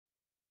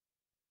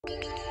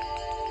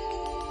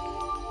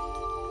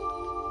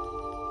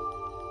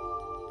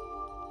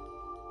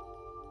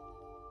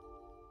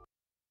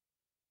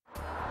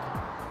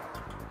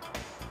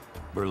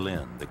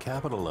Berlin, the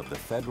capital of the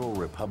Federal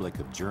Republic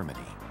of Germany,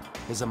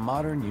 is a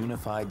modern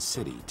unified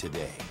city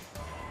today.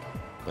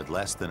 But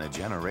less than a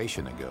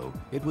generation ago,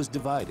 it was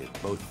divided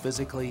both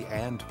physically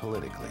and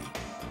politically.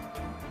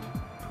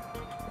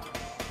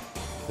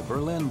 The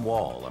Berlin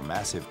Wall, a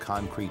massive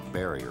concrete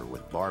barrier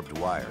with barbed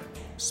wire,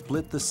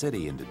 split the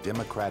city into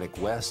Democratic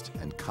West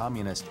and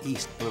Communist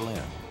East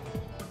Berlin.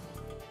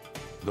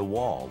 The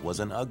wall was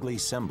an ugly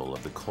symbol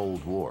of the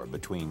Cold War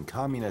between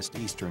Communist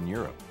Eastern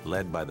Europe,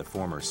 led by the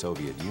former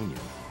Soviet Union,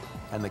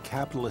 and the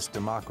capitalist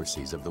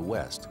democracies of the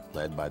West,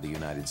 led by the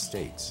United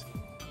States.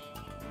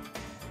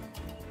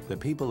 The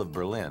people of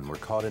Berlin were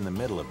caught in the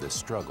middle of this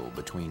struggle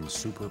between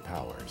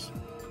superpowers.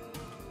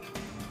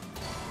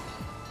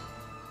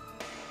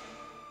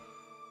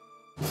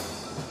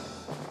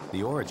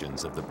 The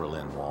origins of the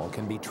Berlin Wall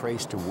can be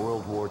traced to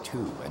World War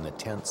II and the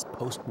tense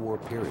post-war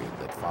period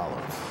that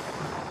followed.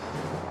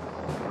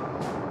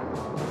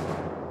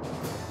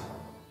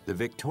 The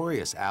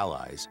victorious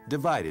Allies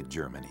divided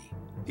Germany.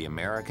 The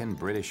American,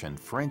 British, and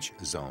French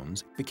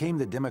zones became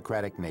the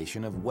democratic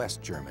nation of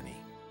West Germany.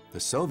 The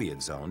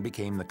Soviet zone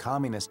became the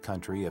communist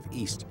country of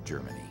East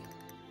Germany.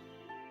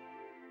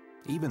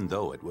 Even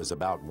though it was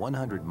about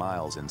 100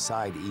 miles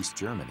inside East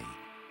Germany,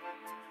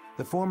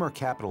 the former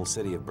capital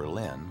city of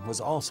Berlin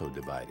was also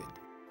divided.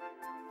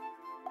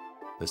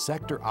 The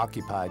sector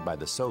occupied by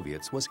the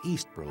Soviets was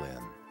East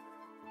Berlin.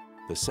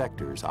 The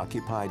sectors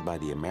occupied by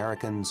the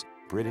Americans,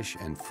 British,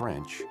 and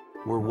French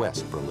were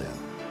West Berlin.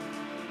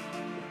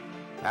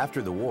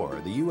 After the war,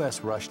 the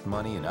U.S. rushed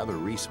money and other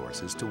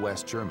resources to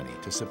West Germany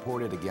to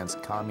support it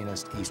against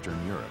communist Eastern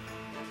Europe.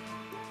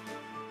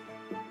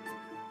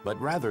 But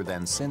rather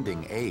than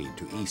sending aid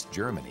to East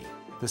Germany,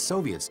 the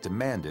Soviets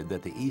demanded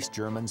that the East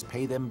Germans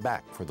pay them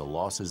back for the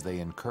losses they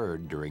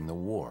incurred during the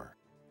war.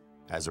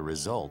 As a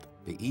result,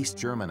 the East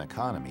German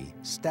economy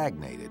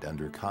stagnated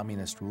under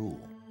communist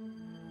rule.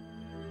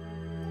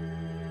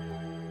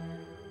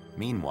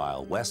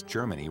 Meanwhile, West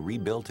Germany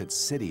rebuilt its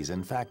cities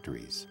and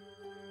factories.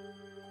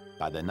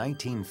 By the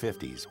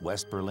 1950s,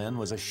 West Berlin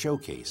was a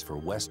showcase for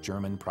West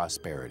German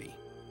prosperity,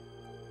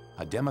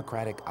 a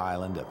democratic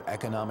island of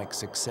economic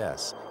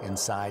success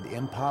inside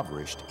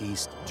impoverished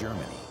East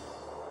Germany.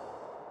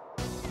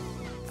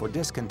 For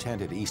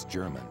discontented East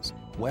Germans,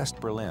 West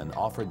Berlin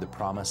offered the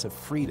promise of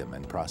freedom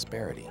and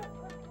prosperity.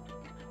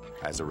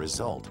 As a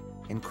result,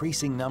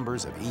 increasing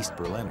numbers of East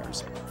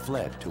Berliners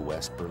fled to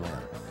West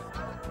Berlin.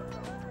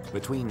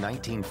 Between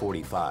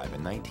 1945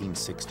 and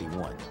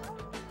 1961,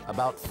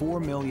 about 4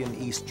 million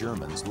East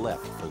Germans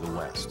left for the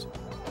West.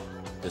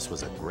 This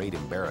was a great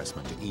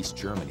embarrassment to East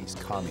Germany's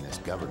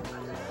communist government.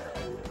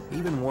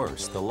 Even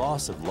worse, the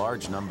loss of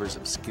large numbers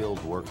of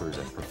skilled workers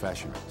and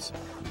professionals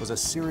was a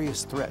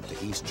serious threat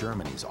to East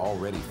Germany's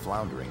already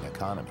floundering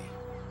economy.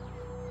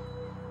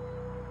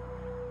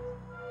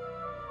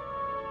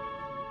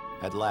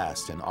 At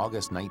last, in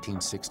August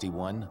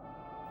 1961,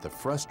 the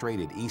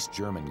frustrated East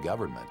German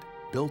government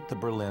built the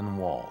Berlin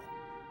Wall,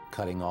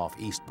 cutting off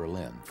East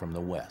Berlin from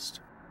the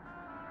west.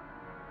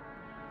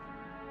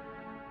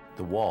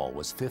 The wall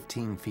was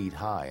 15 feet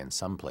high in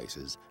some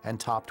places and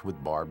topped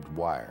with barbed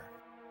wire.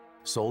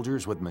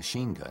 Soldiers with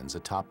machine guns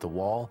atop the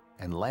wall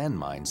and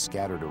landmines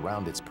scattered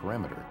around its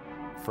perimeter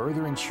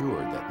further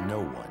ensured that no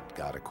one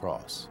got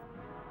across.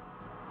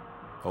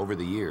 Over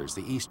the years,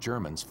 the East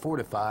Germans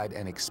fortified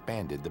and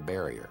expanded the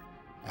barrier,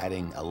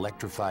 adding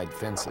electrified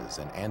fences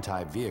and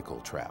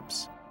anti-vehicle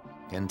traps.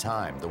 In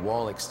time, the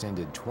wall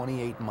extended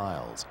 28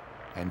 miles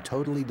and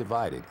totally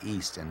divided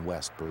East and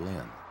West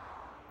Berlin,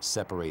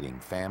 separating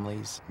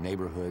families,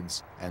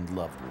 neighborhoods, and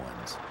loved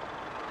ones.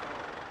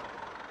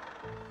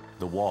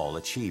 The wall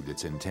achieved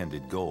its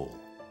intended goal.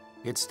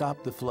 It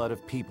stopped the flood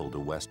of people to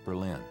West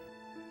Berlin.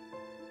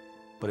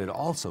 But it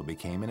also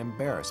became an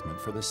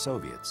embarrassment for the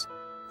Soviets,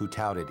 who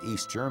touted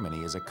East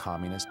Germany as a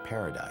communist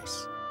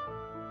paradise.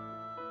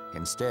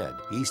 Instead,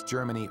 East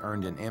Germany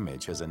earned an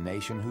image as a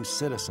nation whose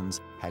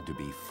citizens had to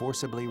be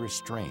forcibly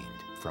restrained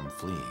from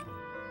fleeing.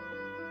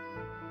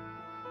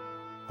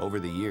 Over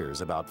the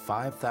years, about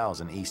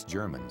 5,000 East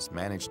Germans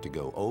managed to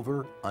go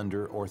over,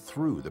 under, or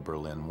through the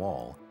Berlin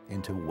Wall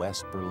into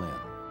West Berlin.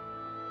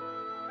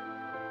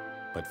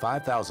 But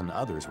 5,000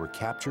 others were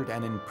captured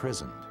and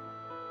imprisoned,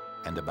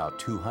 and about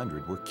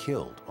 200 were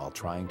killed while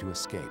trying to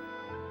escape.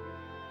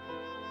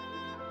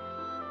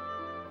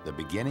 The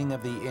beginning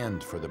of the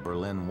end for the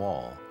Berlin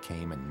Wall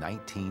came in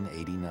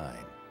 1989.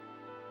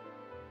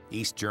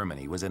 East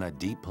Germany was in a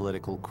deep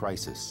political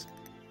crisis.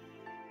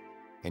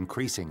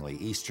 Increasingly,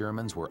 East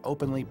Germans were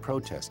openly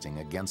protesting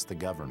against the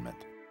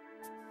government.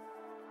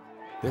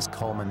 This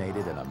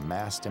culminated in a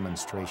mass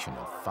demonstration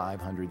of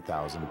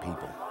 500,000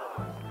 people.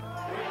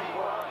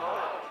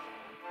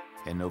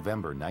 In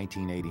November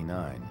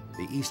 1989,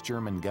 the East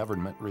German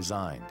government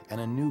resigned and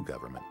a new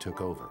government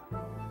took over.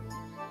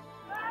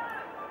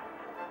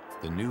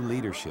 The new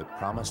leadership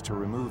promised to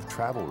remove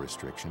travel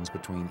restrictions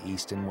between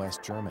East and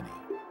West Germany.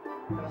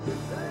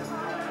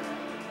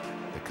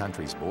 The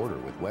country's border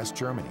with West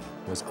Germany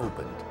was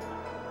opened.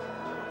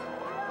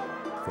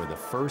 For the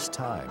first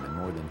time in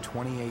more than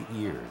 28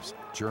 years,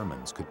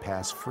 Germans could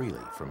pass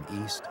freely from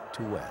east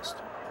to west.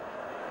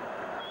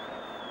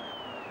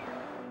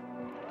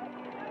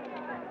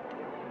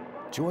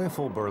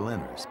 Joyful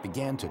Berliners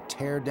began to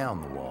tear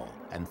down the wall,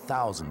 and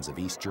thousands of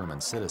East German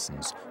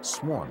citizens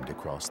swarmed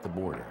across the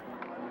border.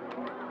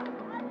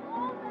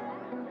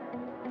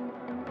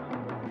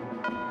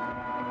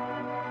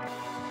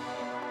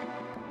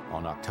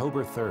 On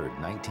October 3,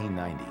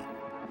 1990,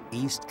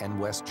 East and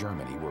West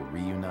Germany were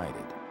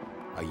reunited.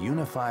 A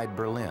unified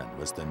Berlin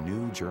was the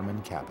new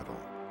German capital.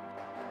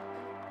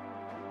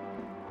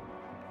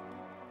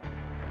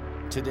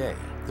 Today,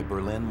 the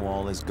Berlin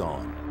Wall is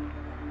gone.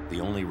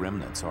 The only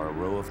remnants are a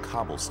row of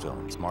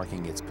cobblestones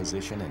marking its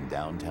position in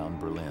downtown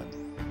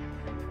Berlin,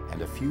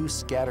 and a few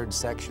scattered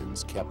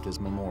sections kept as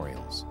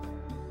memorials.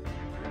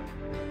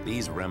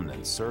 These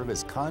remnants serve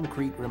as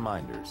concrete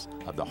reminders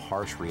of the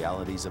harsh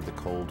realities of the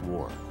Cold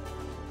War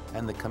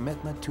and the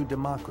commitment to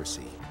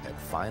democracy that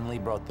finally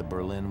brought the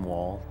Berlin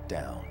Wall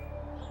down.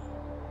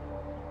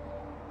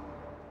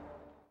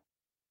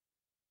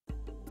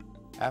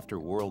 After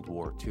World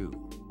War II,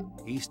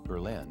 East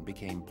Berlin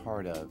became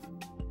part of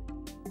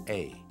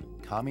A.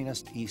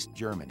 Communist East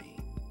Germany,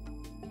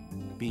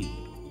 B.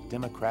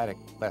 Democratic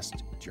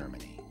West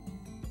Germany,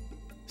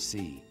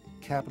 C.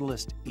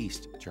 Capitalist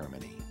East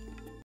Germany,